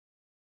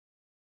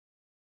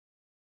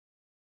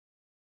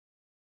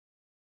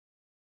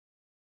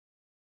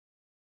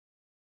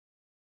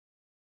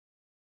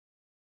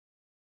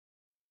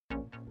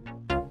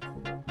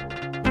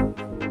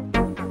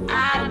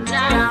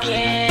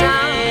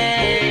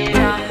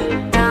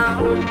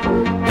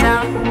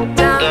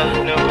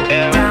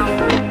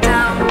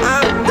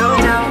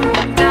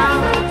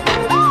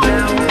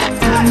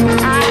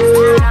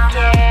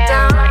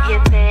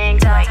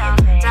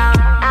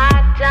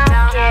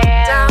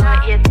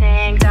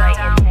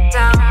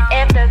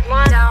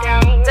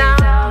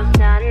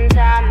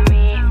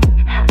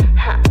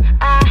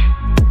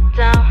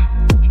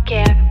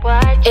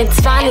It's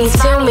funny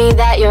to me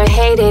that you're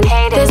hating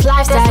this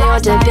lifestyle you're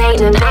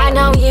debating. I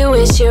know you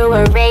wish you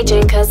were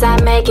raging, cause I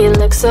make it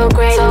look so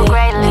greatly.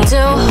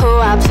 Do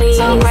who I please,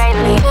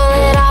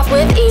 pull it off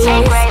with ease.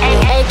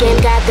 Aiken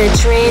got the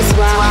trees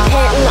while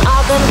hitting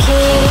all them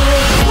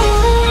keys.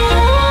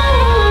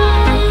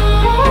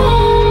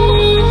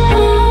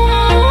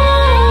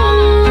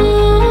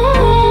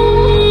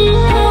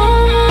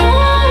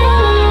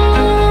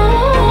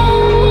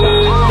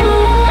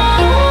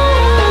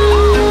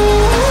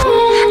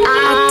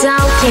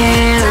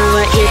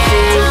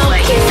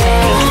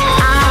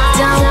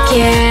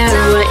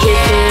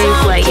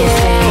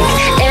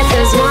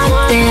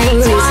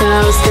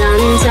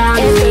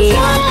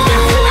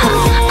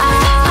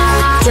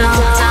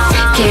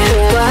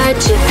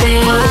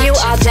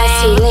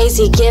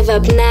 Give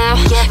up now.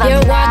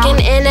 You're walking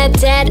in a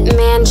dead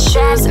man's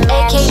shoes.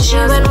 AK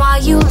chewing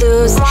while you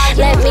lose.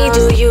 Let me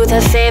do you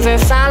the favor.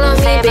 Follow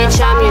me, bitch,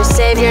 I'm your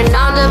savior.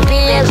 Known to be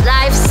a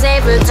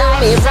lifesaver. Do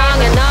me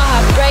wrong and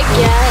I'll break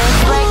ya.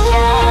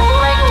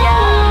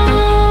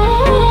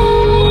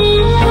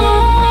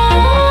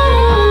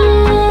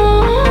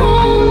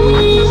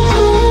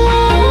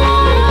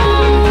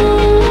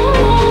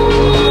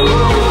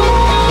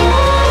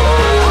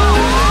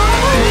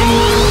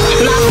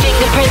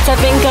 I've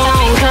been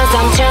going, cause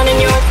I'm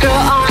turning your girl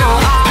on.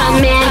 A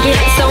man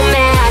getting so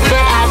mad,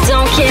 but I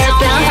don't care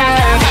about her.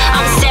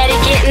 I'm steady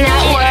getting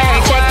at work.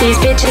 Check these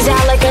bitches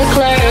out like a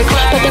clerk.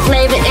 Put the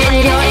flavor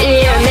in your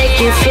ear, make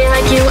you feel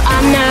like you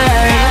are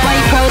nerd. Why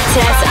you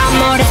protest? I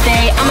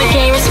motivate, I'ma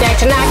gain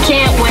respect and I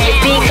can't wait.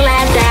 Be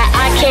glad that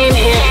I came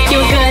here.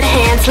 You good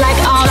hands like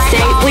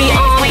Allstate. We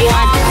on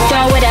one,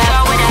 throw it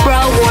up,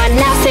 roll one.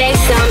 Now say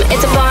some,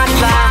 it's a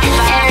bonfire.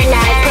 Every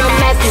night,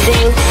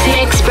 promethazine,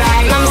 mixed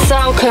bright. I'm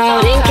so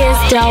cold.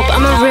 Dope.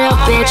 I'm a real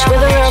bitch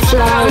with a real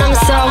flow. I'm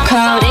so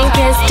cold, ink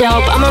is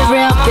dope. I'm a real